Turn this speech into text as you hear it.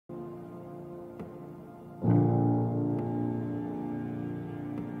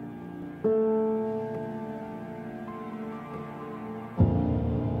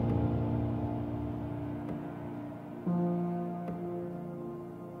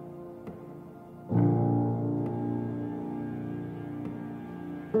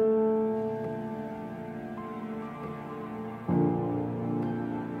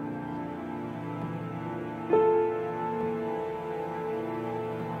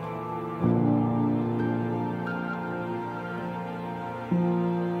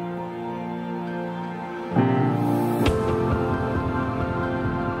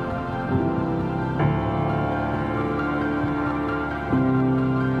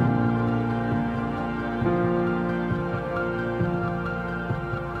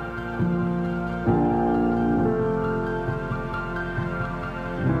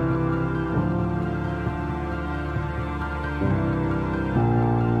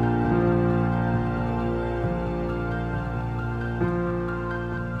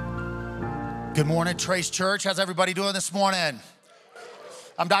Good morning, Trace Church. How's everybody doing this morning?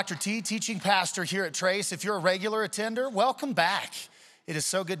 I'm Dr. T, teaching pastor here at Trace. If you're a regular attender, welcome back. It is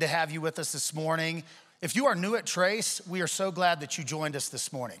so good to have you with us this morning. If you are new at Trace, we are so glad that you joined us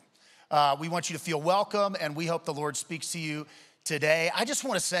this morning. We want you to feel welcome, and we hope the Lord speaks to you today. I just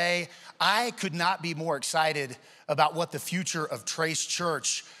want to say I could not be more excited about what the future of Trace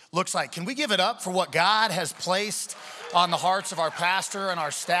Church looks like. Can we give it up for what God has placed on the hearts of our pastor and our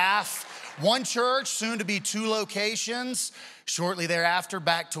staff? One church, soon to be two locations. Shortly thereafter,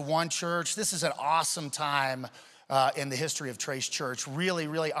 back to one church. This is an awesome time in the history of Trace Church. Really,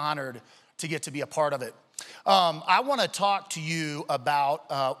 really honored to get to be a part of it. I want to talk to you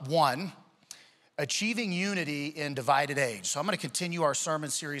about achieving unity in divided age. So I'm going to continue our sermon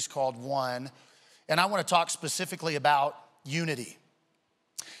series called One, and I want to talk specifically about unity.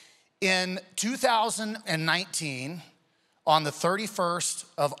 In 2019, on the 31st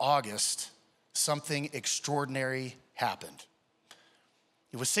of August, something extraordinary happened.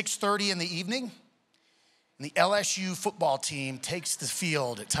 It was 6:30 in the evening, and the LSU football team takes the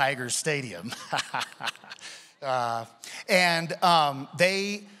field at Tigers Stadium.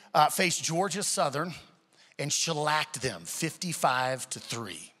 They faced Georgia Southern and shellacked them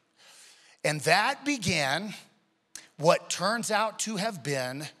 55-3. And that began what turns out to have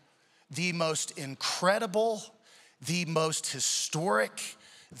been the most incredible, the most historic,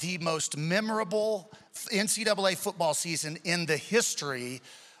 the most memorable NCAA football season in the history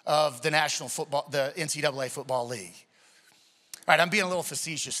of the NCAA Football League. All right, I'm being a little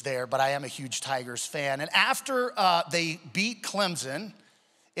facetious there, but I am a huge Tigers fan. And after they beat Clemson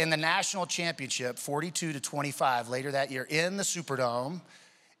in the national championship, 42-25 later that year in the Superdome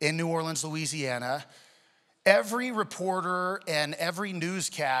in New Orleans, Louisiana, every reporter and every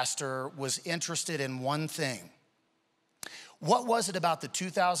newscaster was interested in one thing. What was it about the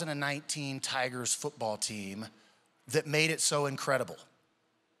 2019 Tigers football team that made it so incredible?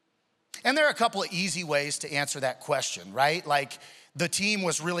 And there are a couple of easy ways to answer that question, right? Like the team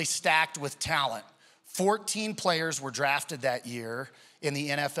was really stacked with talent. 14 players were drafted that year in the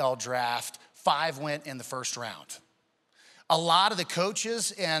NFL draft. 5 went in the first round. A lot of the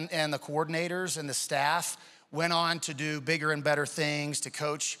coaches and the coordinators and the staff went on to do bigger and better things, to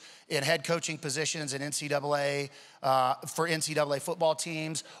coach in head coaching positions in NCAA, for NCAA football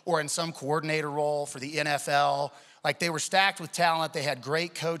teams, or in some coordinator role for the NFL. Like they were stacked with talent, they had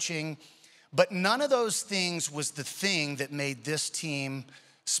great coaching, but none of those things was the thing that made this team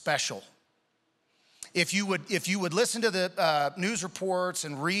special. If you would listen to the news reports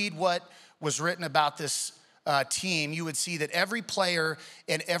and read what was written about this team, you would see that every player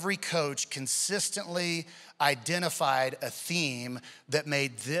and every coach consistently identified a theme that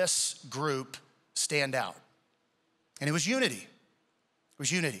made this group stand out. And it was unity. It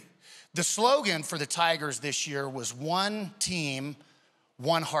was unity. The slogan for the Tigers this year was one team,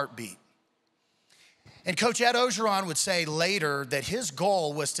 one heartbeat. And Coach Ed Ogeron would say later that his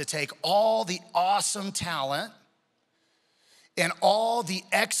goal was to take all the awesome talent and all the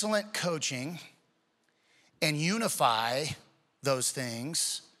excellent coaching and unify those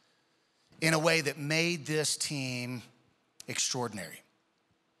things in a way that made this team extraordinary.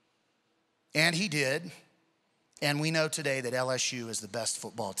 And he did. And we know today that LSU is the best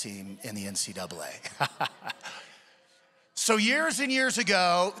football team in the NCAA. So years and years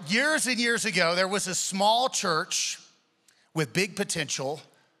ago, there was a small church with big potential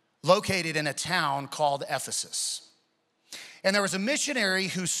located in a town called Ephesus. And there was a missionary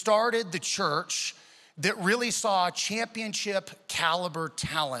who started the church that really saw championship caliber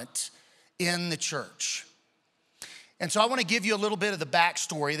talent in the church. And so I want to give you a little bit of the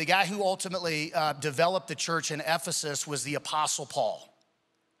backstory. The guy who ultimately developed the church in Ephesus was the Apostle Paul.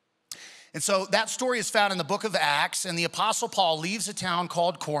 And so that story is found in the book of Acts, and the Apostle Paul leaves a town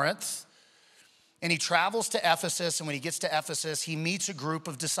called Corinth, and he travels to Ephesus, and when he gets to Ephesus, he meets a group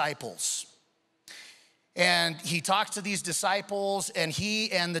of disciples. And he talks to these disciples, and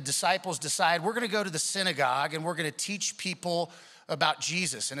he and the disciples decide, we're going to go to the synagogue, and we're going to teach people about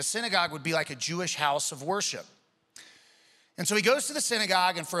Jesus. And a synagogue would be like a Jewish house of worship. And so he goes to the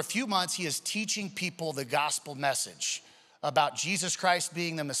synagogue, and for a few months, he is teaching people the gospel message about Jesus Christ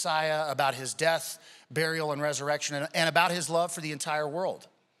being the Messiah, about his death, burial, and resurrection, and about his love for the entire world.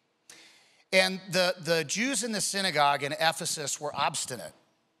 And the Jews in the synagogue in Ephesus were obstinate,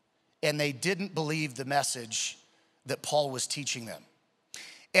 and they didn't believe the message that Paul was teaching them.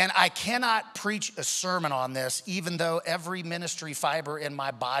 And I cannot preach a sermon on this, even though every ministry fiber in my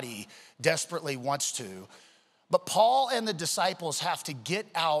body desperately wants to. But Paul and the disciples have to get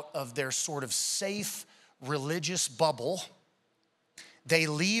out of their sort of safe religious bubble they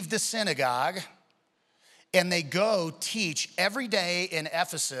leave the synagogue and they go teach every day in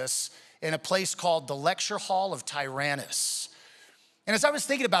Ephesus in a place called the Lecture Hall of Tyrannus. And as I was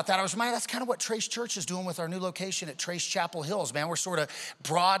thinking about that, I was reminded that's kind of what Trace Church is doing with our new location at Trace Chapel Hills, man. We're sort of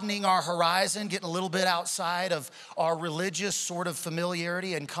broadening our horizon, getting a little bit outside of our religious sort of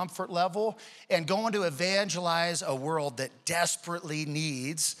familiarity and comfort level, and going to evangelize a world that desperately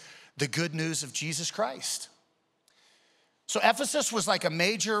needs the good news of Jesus Christ. So Ephesus was like a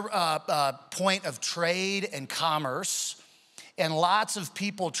major point of trade and commerce, and lots of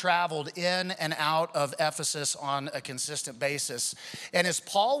people traveled in and out of Ephesus on a consistent basis. And as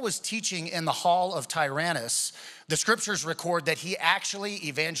Paul was teaching in the Hall of Tyrannus, the scriptures record that he actually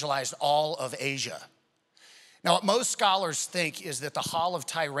evangelized all of Asia. Now, what most scholars think is that the Hall of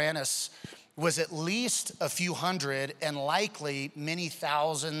Tyrannus was at least a few hundred and likely many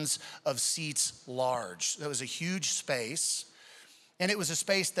thousands of seats large. It was a huge space, and it was a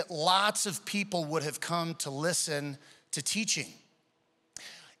space that lots of people would have come to listen to teaching.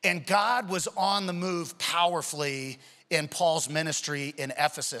 And God was on the move powerfully in Paul's ministry in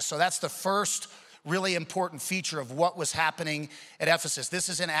Ephesus. So that's the first really important feature of what was happening at Ephesus. This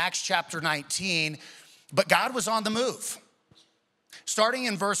is in Acts chapter 19, but God was on the move. Starting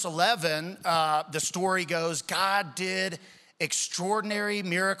in verse 11, the story goes, God did extraordinary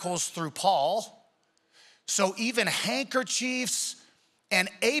miracles through Paul. So even handkerchiefs and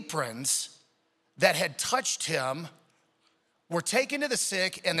aprons that had touched him were taken to the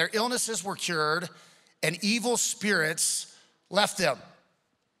sick, and their illnesses were cured, and evil spirits left them.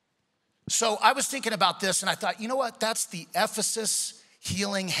 So I was thinking about this, and I thought, you know what? That's the Ephesus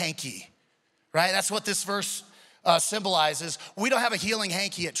healing hanky, right? That's what this verse symbolizes. We don't have a healing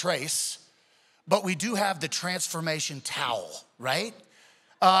hanky at Trace, but we do have the transformation towel, right?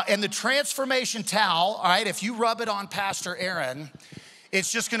 And the transformation towel, all right, if you rub it on Pastor Aaron,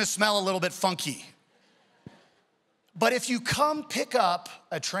 it's just gonna smell a little bit funky. But if you come pick up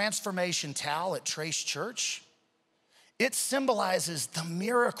a transformation towel at Trace Church, it symbolizes the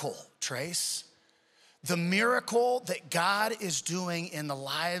miracle, Trace. The miracle that God is doing in the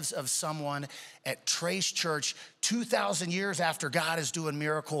lives of someone at Trace Church 2,000 years after God is doing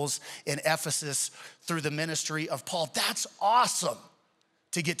miracles in Ephesus through the ministry of Paul. That's awesome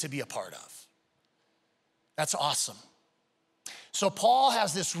to get to be a part of. That's awesome. So Paul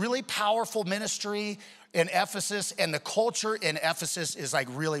has this really powerful ministry in Ephesus, and the culture in Ephesus is like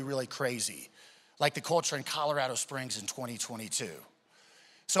really, really crazy, like the culture in Colorado Springs in 2022.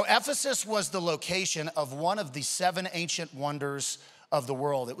 So Ephesus was the location of one of the 7 ancient wonders of the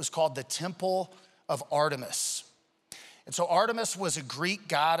world. It was called the Temple of Artemis. And so Artemis was a Greek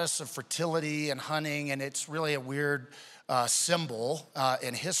goddess of fertility and hunting, and it's really a weird symbol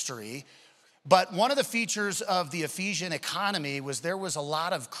in history. But one of the features of the Ephesian economy was there was a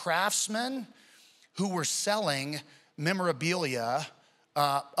lot of craftsmen who were selling memorabilia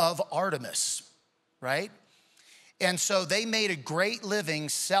of Artemis, right? And so they made a great living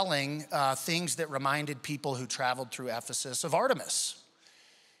selling things that reminded people who traveled through Ephesus of Artemis.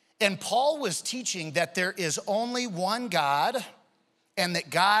 And Paul was teaching that there is only one God, and that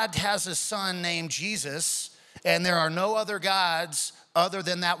God has a son named Jesus, and there are no other gods other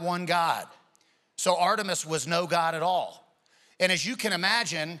than that one God. So Artemis was no god at all. And as you can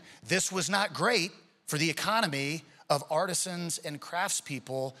imagine, this was not great for the economy of artisans and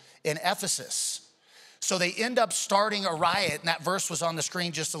craftspeople in Ephesus. So they end up starting a riot, and that verse was on the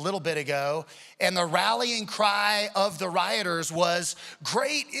screen just a little bit ago. And the rallying cry of the rioters was,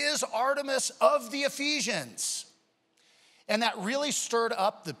 "Great is Artemis of the Ephesians." And that really stirred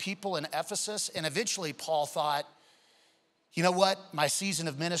up the people in Ephesus. And eventually Paul thought, you know what? My season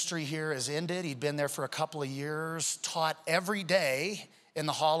of ministry here has ended. He'd been there for a couple of years, taught every day in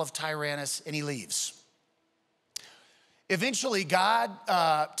the Hall of Tyrannus, and he leaves. Eventually, God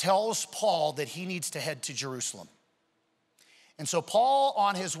tells Paul that he needs to head to Jerusalem. And so Paul,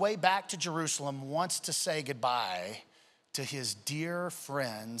 on his way back to Jerusalem, wants to say goodbye to his dear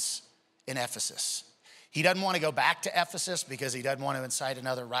friends in Ephesus. He doesn't want to go back to Ephesus because he doesn't want to incite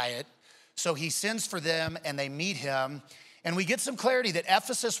another riot. So he sends for them, and they meet him. And we get some clarity that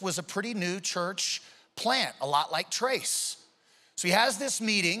Ephesus was a pretty new church plant, a lot like Trace. So he has this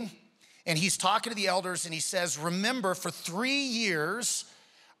meeting, and he's talking to the elders, and he says, remember, for 3 years,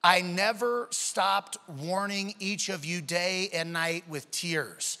 I never stopped warning each of you day and night with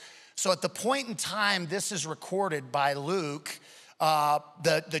tears. So at the point in time this is recorded by Luke,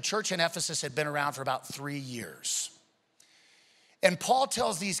 the church in Ephesus had been around for about 3 years. And Paul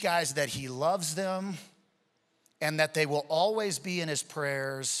tells these guys that he loves them and that they will always be in his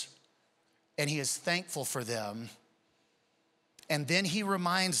prayers, and he is thankful for them. And then he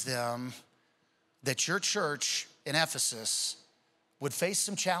reminds them that your church in Ephesus would face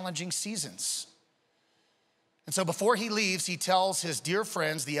some challenging seasons. And so before he leaves, he tells his dear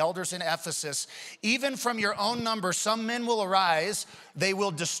friends, the elders in Ephesus, even from your own number, some men will arise. They will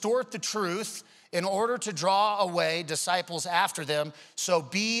distort the truth in order to draw away disciples after them. So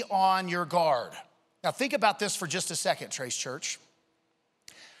be on your guard. Now think about this for just a second, Trace Church.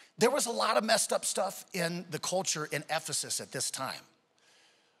 There was a lot of messed up stuff in the culture in Ephesus at this time.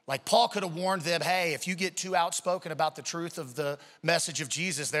 Like Paul could have warned them, hey, if you get too outspoken about the truth of the message of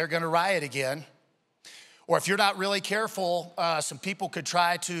Jesus, they're gonna riot again. Or if you're not really careful, some people could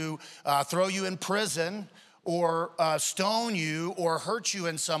try to throw you in prison or stone you or hurt you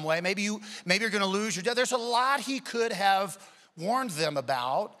in some way. Maybe you're gonna lose your job. There's a lot he could have warned them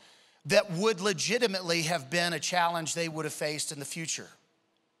about that would legitimately have been a challenge they would have faced in the future.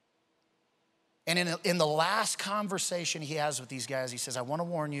 And in the last conversation he has with these guys, he says, I wanna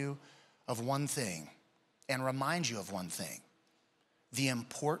warn you of one thing and remind you of one thing, the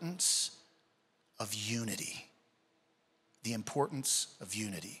importance of unity. The importance of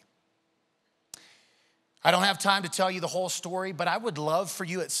unity. I don't have time to tell you the whole story, but I would love for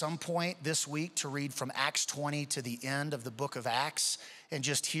you at some point this week to read from Acts 20 to the end of the book of Acts and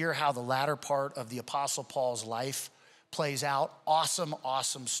just hear how the latter part of the Apostle Paul's life plays out. Awesome,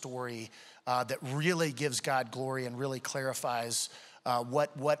 awesome story that really gives God glory and really clarifies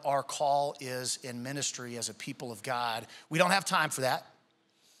what our call is in ministry as a people of God. We don't have time for that.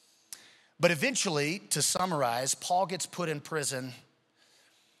 But eventually, to summarize, Paul gets put in prison.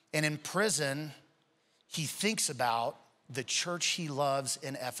 And in prison, he thinks about the church he loves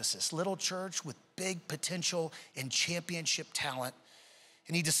in Ephesus. Little church with big potential and championship talent.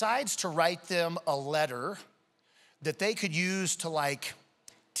 And he decides to write them a letter that they could use to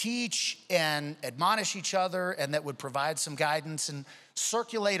teach and admonish each other, and that would provide some guidance and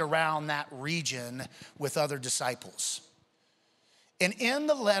circulate around that region with other disciples. And in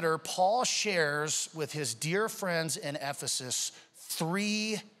the letter, Paul shares with his dear friends in Ephesus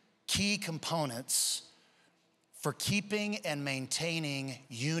 3 key components for keeping and maintaining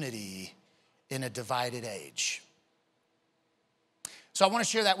unity in a divided age. So I want to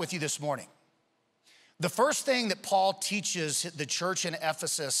share that with you this morning. The first thing that Paul teaches the church in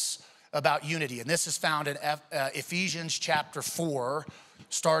Ephesus about unity, and this is found in Ephesians chapter 4,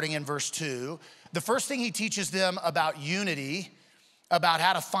 starting in verse 2. The first thing he teaches them about unity, about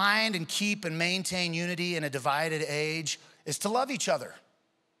how to find and keep and maintain unity in a divided age, is to love each other.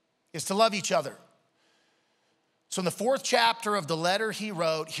 So in the 4th chapter of the letter he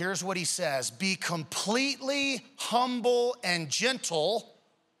wrote, here's what he says: be completely humble and gentle,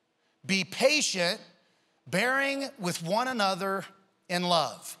 be patient, bearing with one another in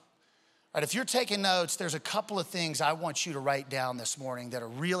love. All right, if you're taking notes, there's a couple of things I want you to write down this morning that are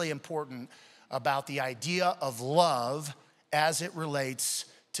really important about the idea of love as it relates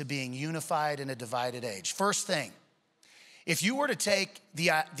to being unified in a divided age. First thing, if you were to take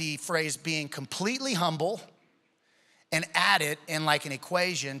the phrase being completely humble and add it in like an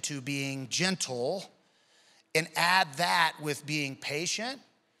equation to being gentle, and add that with being patient,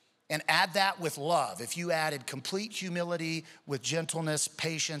 and add that with love, if you added complete humility with gentleness,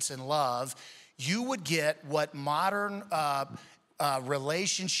 patience, and love, you would get what modern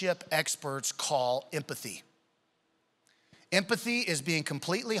relationship experts call empathy. Empathy is being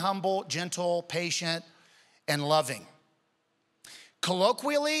completely humble, gentle, patient, and loving.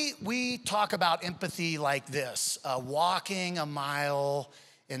 Colloquially, we talk about empathy like this: walking a mile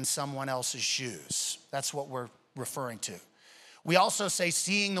in someone else's shoes. That's what we're referring to. We also say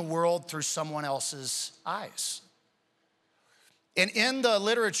seeing the world through someone else's eyes. And in the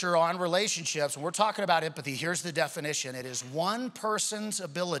literature on relationships, when we're talking about empathy, here's the definition. It is one person's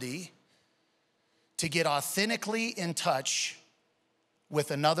ability to get authentically in touch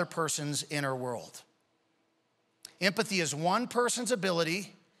with another person's inner world. Empathy is one person's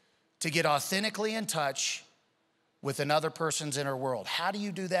ability to get authentically in touch with another person's inner world. How do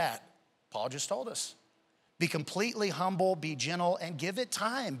you do that? Paul just told us. Be completely humble, be gentle, and give it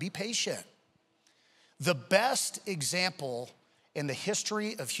time. Be patient. The best example in the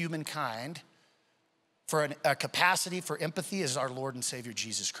history of humankind for a capacity for empathy is our Lord and Savior,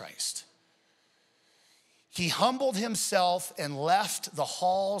 Jesus Christ. He humbled himself and left the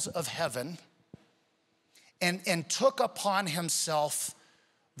halls of heaven and took upon himself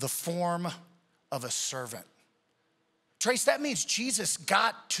the form of a servant. Trace, that means Jesus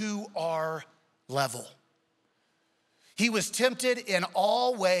got to our level. He was tempted in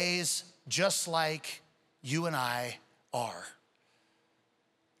all ways just like you and I are.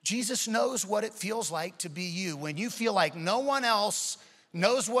 Jesus knows what it feels like to be you. When you feel like no one else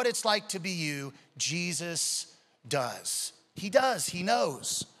knows what it's like to be you, Jesus does. He does, he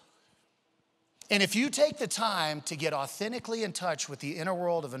knows. And if you take the time to get authentically in touch with the inner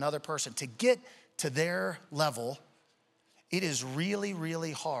world of another person, to get to their level, it is really,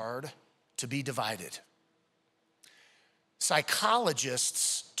 really hard to be divided.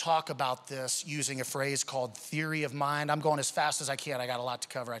 Psychologists talk about this using a phrase called theory of mind. I'm going as fast as I can. I got a lot to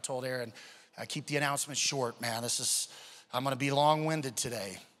cover. I told Aaron, keep the announcements short, man. I'm gonna be long-winded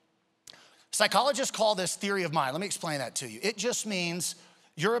today. Psychologists call this theory of mind. Let me explain that to you. It just means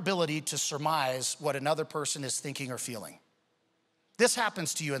your ability to surmise what another person is thinking or feeling. This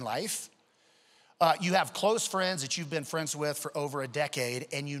happens to you in life. You have close friends that you've been friends with for over a decade,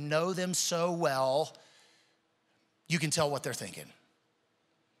 and you know them so well, you can tell what they're thinking.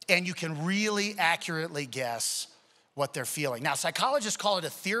 And you can really accurately guess what they're feeling. Now, psychologists call it a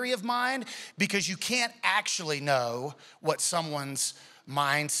theory of mind because you can't actually know what someone's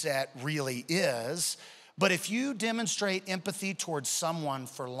mindset really is. But if you demonstrate empathy towards someone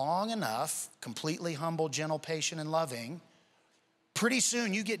for long enough, completely humble, gentle, patient, and loving, pretty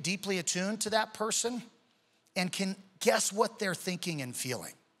soon you get deeply attuned to that person and can guess what they're thinking and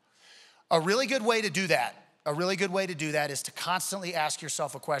feeling. A really good way to do that is to constantly ask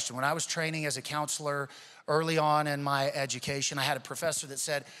yourself a question. When I was training as a counselor early on in my education, I had a professor that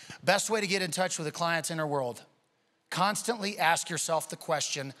said, best way to get in touch with a client's inner world, constantly ask yourself the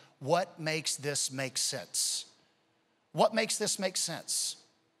question, what makes this make sense? What makes this make sense?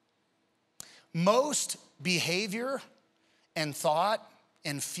 Most behavior and thought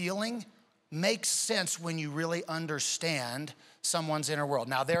and feeling makes sense when you really understand someone's inner world.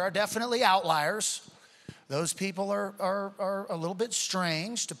 Now, there are definitely outliers. Those people are a little bit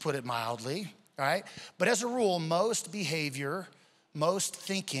strange, to put it mildly, all right? But as a rule, most behavior, most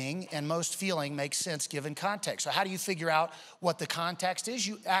thinking, and most feeling makes sense given context. So how do you figure out what the context is?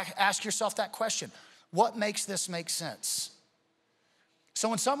 You ask yourself that question. What makes this make sense? So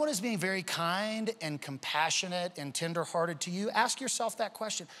when someone is being very kind and compassionate and tenderhearted to you, ask yourself that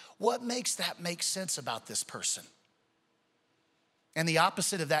question. What makes that make sense about this person? And the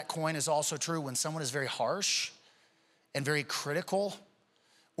opposite of that coin is also true when someone is very harsh and very critical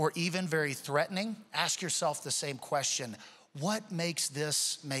or even very threatening. Ask yourself the same question. What makes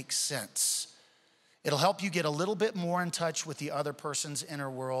this make sense? It'll help you get a little bit more in touch with the other person's inner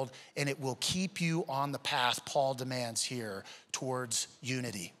world, and it will keep you on the path Paul demands here towards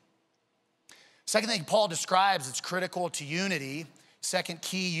unity. Second thing Paul describes that's critical to unity, second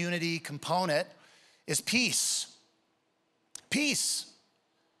key unity component, is peace. Peace.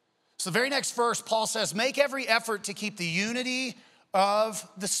 So the very next verse, Paul says, make every effort to keep the unity of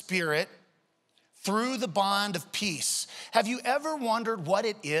the Spirit through the bond of peace. Have you ever wondered what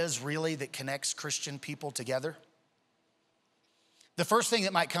it is really that connects Christian people together? The first thing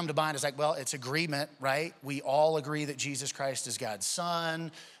that might come to mind is like, well, it's agreement, right? We all agree that Jesus Christ is God's Son.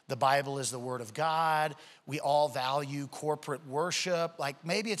 The Bible is the Word of God. We all value corporate worship. Like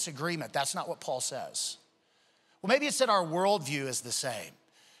maybe it's agreement. That's not what Paul says. Well, maybe it's that our worldview is the same,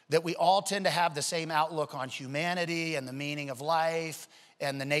 that we all tend to have the same outlook on humanity and the meaning of life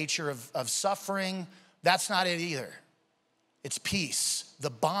and the nature of suffering. That's not it either. It's peace. The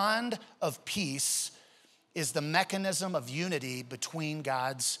bond of peace is the mechanism of unity between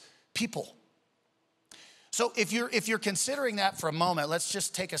God's people. So if you're considering that for a moment, let's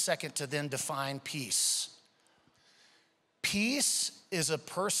just take a second to then define peace. Peace is a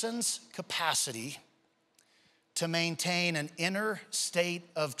person's capacity to maintain an inner state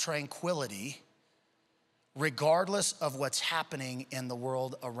of tranquility regardless of what's happening in the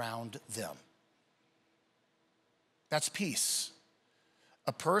world around them. That's peace.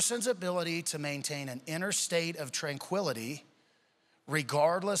 A person's ability to maintain an inner state of tranquility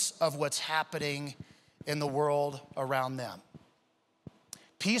regardless of what's happening in the world around them.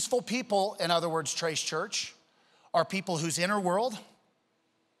 Peaceful people, in other words, Trace Church, are people whose inner world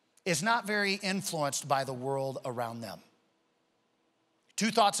is not very influenced by the world around them. Two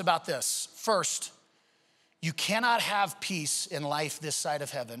thoughts about this. First, you cannot have peace in life this side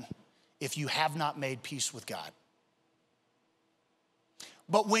of heaven if you have not made peace with God.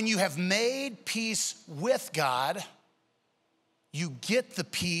 But when you have made peace with God, you get the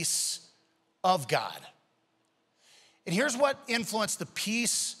peace of God. And here's what influence the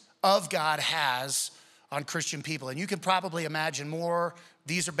peace of God has on Christian people. And you can probably imagine more.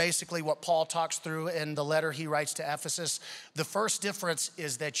 These are basically what Paul talks through in the letter he writes to Ephesus. The first difference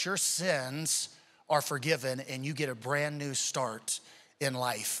is that your sins are forgiven and you get a brand new start in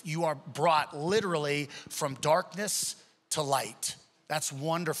life. You are brought literally from darkness to light. That's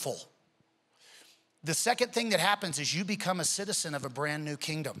wonderful. The second thing that happens is you become a citizen of a brand new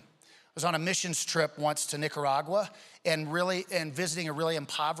kingdom. I was on a missions trip once to Nicaragua and visiting a really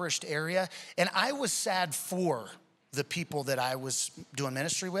impoverished area. And I was sad for the people that I was doing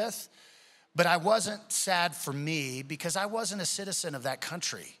ministry with, but I wasn't sad for me because I wasn't a citizen of that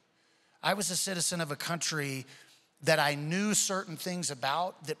country. I was a citizen of a country that I knew certain things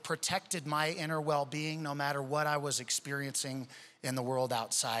about that protected my inner well-being no matter what I was experiencing in the world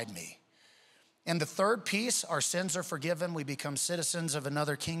outside me. And the third piece, our sins are forgiven. We become citizens of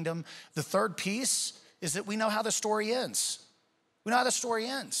another kingdom. The third piece is that we know how the story ends. We know how the story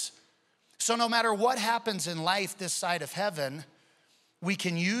ends. So no matter what happens in life this side of heaven, we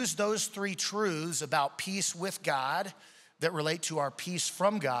can use those three truths about peace with God that relate to our peace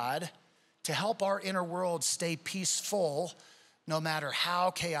from God to help our inner world stay peaceful no matter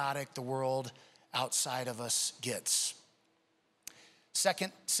how chaotic the world outside of us gets.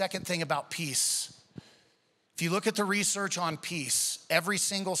 Second thing about peace. If you look at the research on peace, every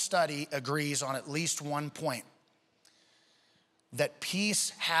single study agrees on at least one point, that peace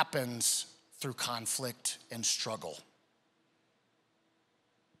happens through conflict and struggle.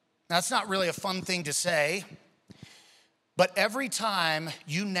 That's not really a fun thing to say, but every time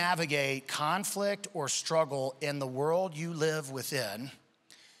you navigate conflict or struggle in the world you live within,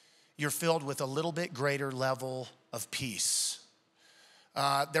 you're filled with a little bit greater level of peace.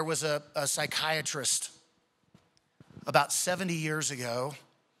 There was a psychiatrist about 70 years ago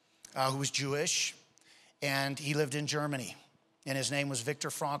who was Jewish, and he lived in Germany, and his name was Viktor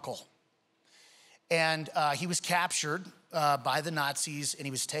Frankl. And he was captured by the Nazis, and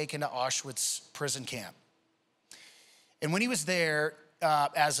he was taken to Auschwitz prison camp. And when he was there,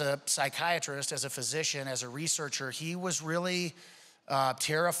 as a psychiatrist, as a physician, as a researcher, he was really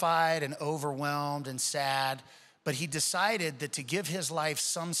terrified and overwhelmed and sad. But he decided that to give his life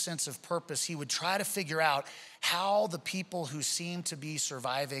some sense of purpose, he would try to figure out how the people who seemed to be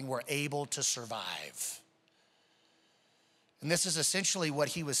surviving were able to survive. And this is essentially what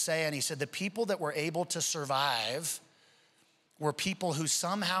he was saying. He said the people that were able to survive were people who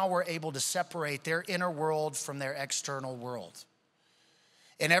somehow were able to separate their inner world from their external world.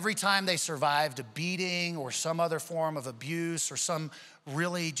 And every time they survived a beating or some other form of abuse or some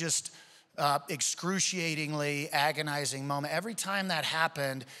really just excruciatingly agonizing moment, every time that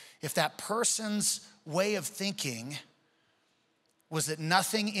happened, if that person's way of thinking was that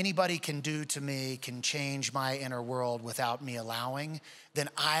nothing anybody can do to me can change my inner world without me allowing, then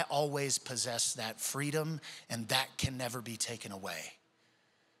I always possess that freedom, and that can never be taken away.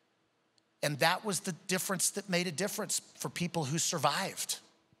 And that was the difference that made a difference for people who survived.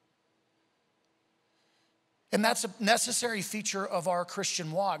 And that's a necessary feature of our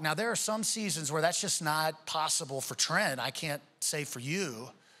Christian walk. Now, there are some seasons where that's just not possible for Trent. I can't say for you.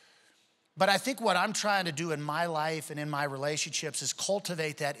 But I think what I'm trying to do in my life and in my relationships is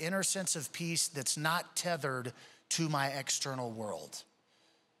cultivate that inner sense of peace that's not tethered to my external world.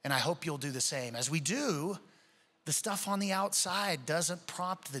 And I hope you'll do the same. As we do, the stuff on the outside doesn't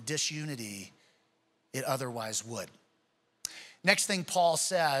prompt the disunity it otherwise would. Next thing Paul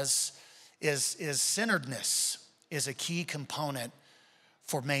says is centeredness is a key component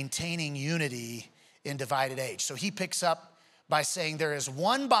for maintaining unity in divided age. So he picks up by saying there is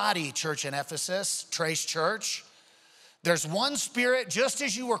one body, church in Ephesus, Trace Church. There's one Spirit, just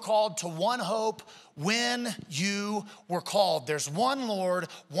as you were called to one hope when you were called. There's one Lord,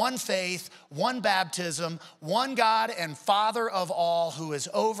 one faith, one baptism, one God and Father of all, who is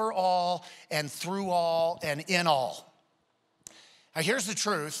over all and through all and in all. Now, here's the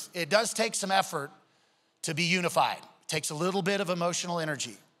truth. It does take some effort to be unified. It takes a little bit of emotional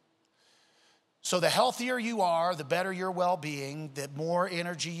energy. So the healthier you are, the better your well-being, the more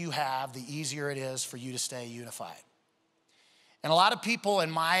energy you have, the easier it is for you to stay unified. And a lot of people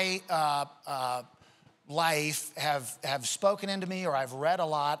in my life have spoken into me, or I've read a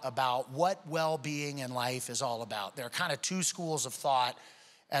lot about what well-being in life is all about. There are kind of two schools of thought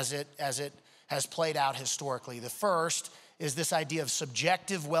as it has played out historically. The first is this idea of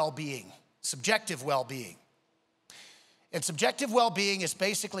subjective well-being. Subjective well-being. And subjective well-being is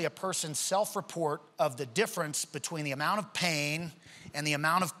basically a person's self-report of the difference between the amount of pain and the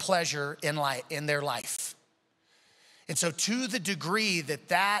amount of pleasure in their life. And so to the degree that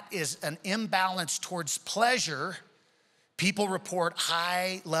that is an imbalance towards pleasure, people report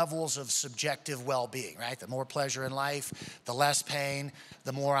high levels of subjective well-being, right? The more pleasure in life, the less pain,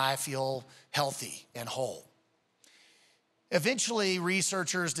 the more I feel healthy and whole. Eventually,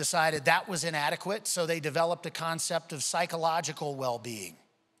 researchers decided that was inadequate, so they developed a concept of psychological well-being.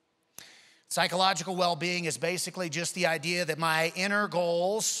 Psychological well-being is basically just the idea that my inner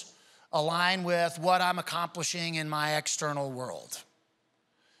goals align with what I'm accomplishing in my external world.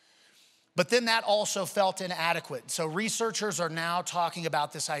 But then that also felt inadequate. So researchers are now talking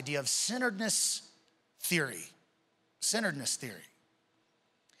about this idea of centeredness theory. Centeredness theory.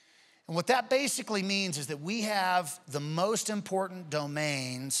 And what that basically means is that we have the most important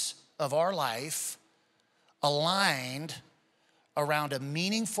domains of our life aligned around a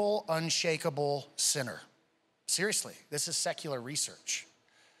meaningful, unshakable center. Seriously, this is secular research.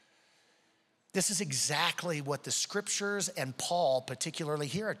 This is exactly what the scriptures and Paul particularly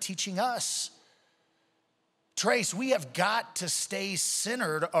here are teaching us. Trace, we have got to stay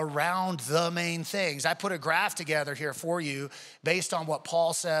centered around the main things. I put a graph together here for you based on what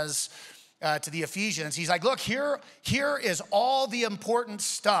Paul says to the Ephesians. He's like, look, here is all the important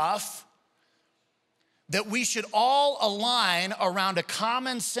stuff that we should all align around a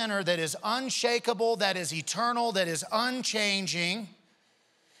common center that is unshakable, that is eternal, that is unchanging,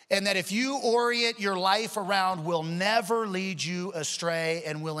 and that if you orient your life around will never lead you astray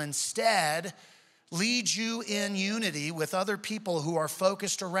and will instead lead you in unity with other people who are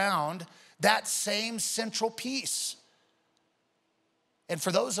focused around that same central piece. And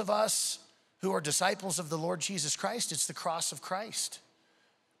for those of us who are disciples of the Lord Jesus Christ, it's the cross of Christ.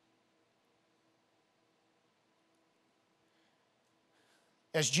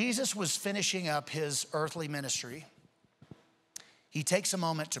 As Jesus was finishing up his earthly ministry, he takes a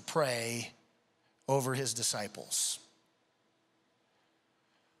moment to pray over his disciples.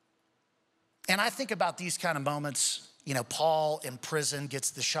 And I think about these kind of moments. You know, Paul in prison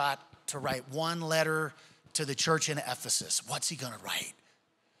gets the shot to write one letter to the church in Ephesus. What's he gonna write?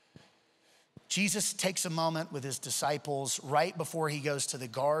 Jesus takes a moment with his disciples right before he goes to the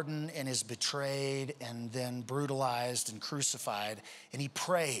garden and is betrayed and then brutalized and crucified, and he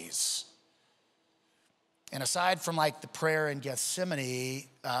prays. And aside from like the prayer in Gethsemane,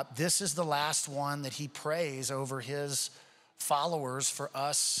 this is the last one that he prays over his followers for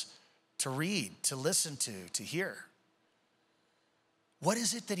us to read, to listen to hear. What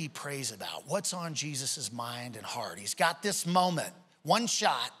is it that he prays about? What's on Jesus' mind and heart? He's got this moment, one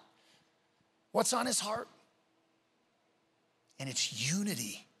shot. What's on his heart? And it's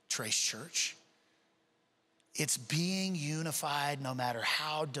unity, Trace Church. It's being unified no matter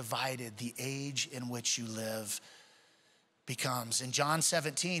how divided the age in which you live becomes. In John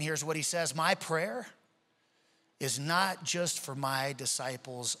 17, here's what he says: my prayer is not just for my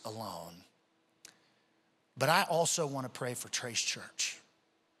disciples alone, but I also want to pray for Trace Church.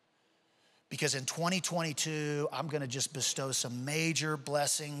 Because in 2022, I'm gonna just bestow some major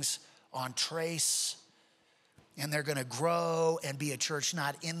blessings on Trace, and they're gonna grow and be a church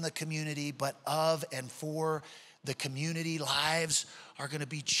not in the community, but of and for the community. Lives are gonna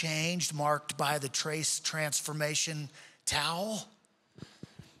be changed, marked by the Trace Transformation Towel.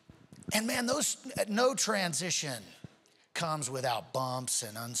 And man, no transition comes without bumps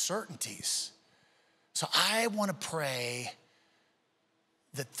and uncertainties. So I wanna pray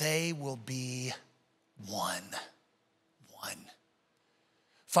that they will be one.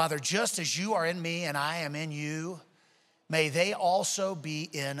 Father, just as you are in me and I am in you, may they also be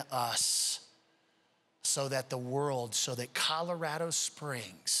in us, so that Colorado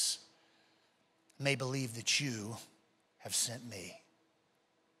Springs may believe that you have sent me.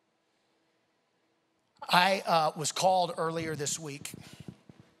 I was called earlier this week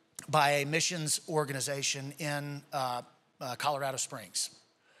by a missions organization in Colorado Springs.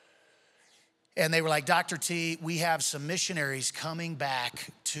 And they were like, Dr. T, we have some missionaries coming back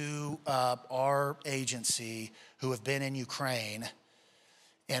to our agency who have been in Ukraine,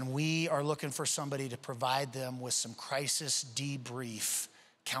 and we are looking for somebody to provide them with some crisis debrief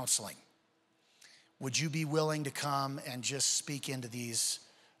counseling. Would you be willing to come and just speak into these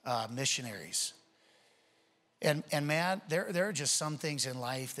missionaries? And man, there are just some things in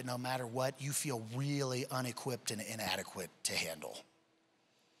life that no matter what, you feel really unequipped and inadequate to handle.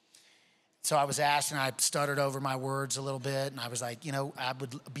 So I was asked, and I stuttered over my words a little bit, and I was like, I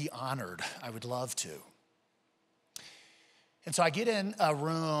would be honored. I would love to. And so I get in a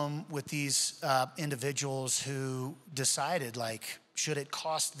room with these individuals who decided, like, should it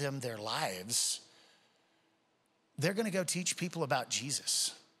cost them their lives, they're gonna go teach people about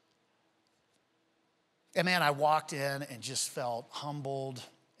Jesus. And man, I walked in and just felt humbled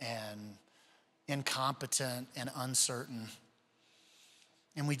and incompetent and uncertain.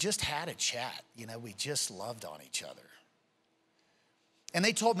 And we just had a chat, we just loved on each other. And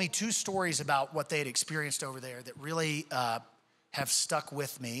they told me two stories about what they had experienced over there that really have stuck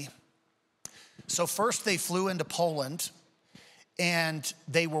with me. So first they flew into Poland, And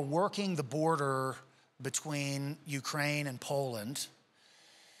they were working the border between Ukraine and Poland.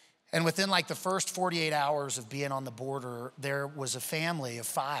 And within like the first 48 hours of being on the border, there was a family of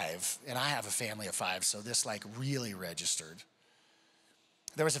 5, and I have a family of 5, so this like really registered.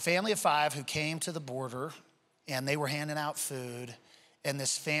 There was a family of 5 who came to the border, and they were handing out food, and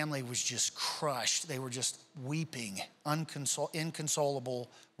this family was just crushed. They were just weeping, inconsolable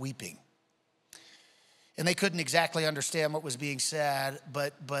weeping. And they couldn't exactly understand what was being said,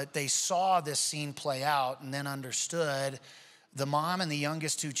 but they saw this scene play out and then understood. The mom and the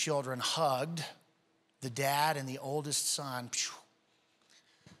youngest 2 children hugged. The dad and the oldest son,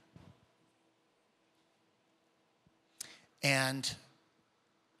 and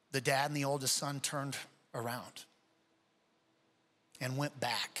the dad and the oldest son turned around and went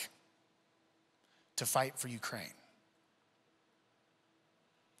back to fight for Ukraine.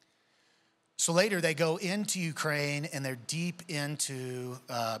 So later they go into Ukraine, and they're deep into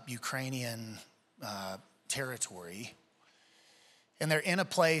Ukrainian territory. And they're in a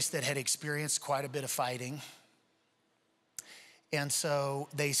place that had experienced quite a bit of fighting. And so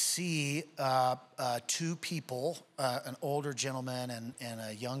they see 2 people, an older gentleman and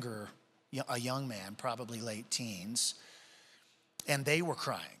a young man, probably late teens, and they were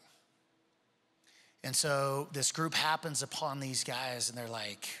crying. And so this group happens upon these guys, and they're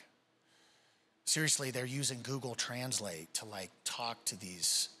like, seriously, they're using Google Translate to like talk to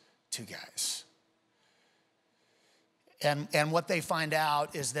these 2 guys. And what they find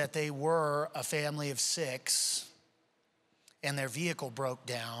out is that they were a family of 6, and their vehicle broke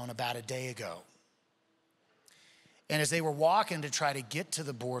down about a day ago. And as they were walking to try to get to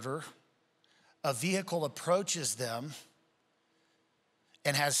the border, a vehicle approaches them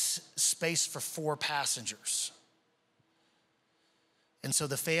and has space for 4 passengers. And so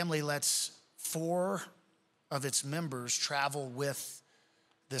the family lets 4 of its members travel with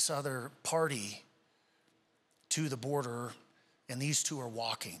this other party to the border, and these 2 are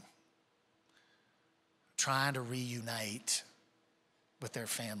walking, trying to reunite with their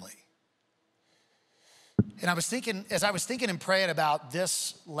family. And I was thinking, as I was thinking and praying about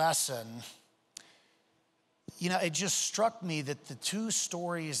this lesson, it just struck me that the 2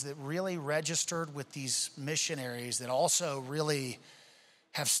 stories that really registered with these missionaries that also really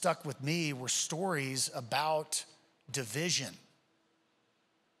have stuck with me were stories about division.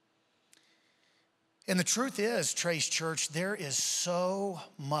 And the truth is, Trace Church, there is so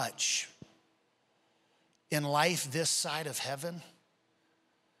much in life this side of heaven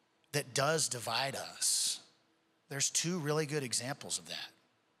that does divide us. There's 2 really good examples of that.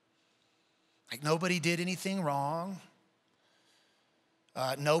 Like, nobody did anything wrong.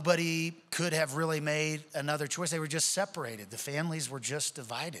 Nobody could have really made another choice. They were just separated. The families were just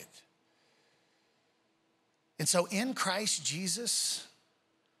divided. And so in Christ Jesus,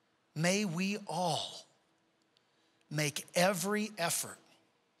 may we all make every effort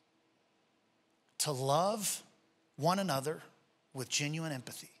to love one another with genuine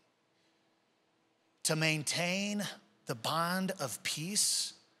empathy, to maintain the bond of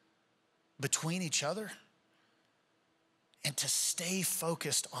peace between each other, and to stay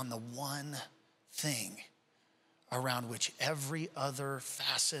focused on the one thing around which every other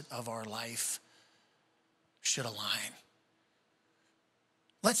facet of our life should align.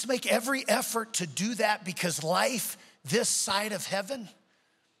 Let's make every effort to do that, because life this side of heaven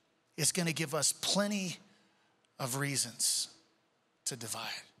is going to give us plenty of reasons to divide.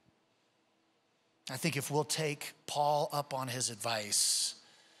 I think if we'll take Paul up on his advice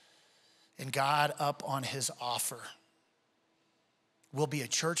and God up on his offer, we'll be a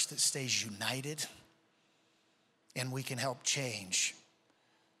church that stays united, and we can help change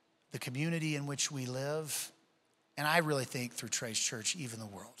the community in which we live. And I really think through Trace Church, even the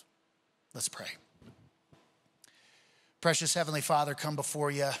world. Let's pray. Precious Heavenly Father, come before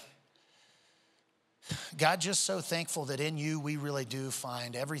you. God, just so thankful that in you we really do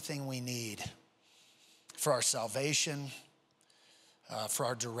find everything we need for our salvation, for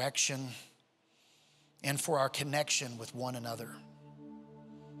our direction, and for our connection with one another.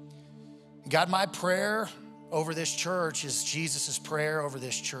 God, my prayer over this church is Jesus' prayer over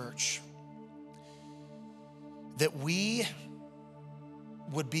this church, that we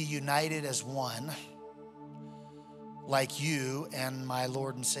would be united as one, like you and my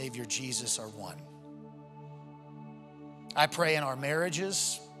Lord and Savior Jesus are one. I pray in our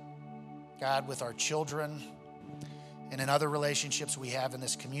marriages, God, with our children, and in other relationships we have in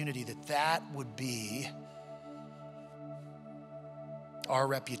this community, that would be our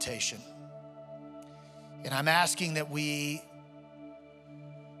reputation. And I'm asking that we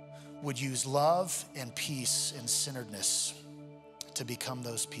would use love and peace and centeredness to become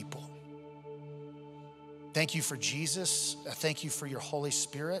those people. Thank you for Jesus. Thank you for your Holy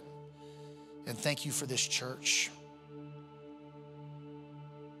Spirit. And thank you for this church.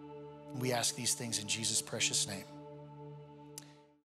 We ask these things in Jesus' precious name.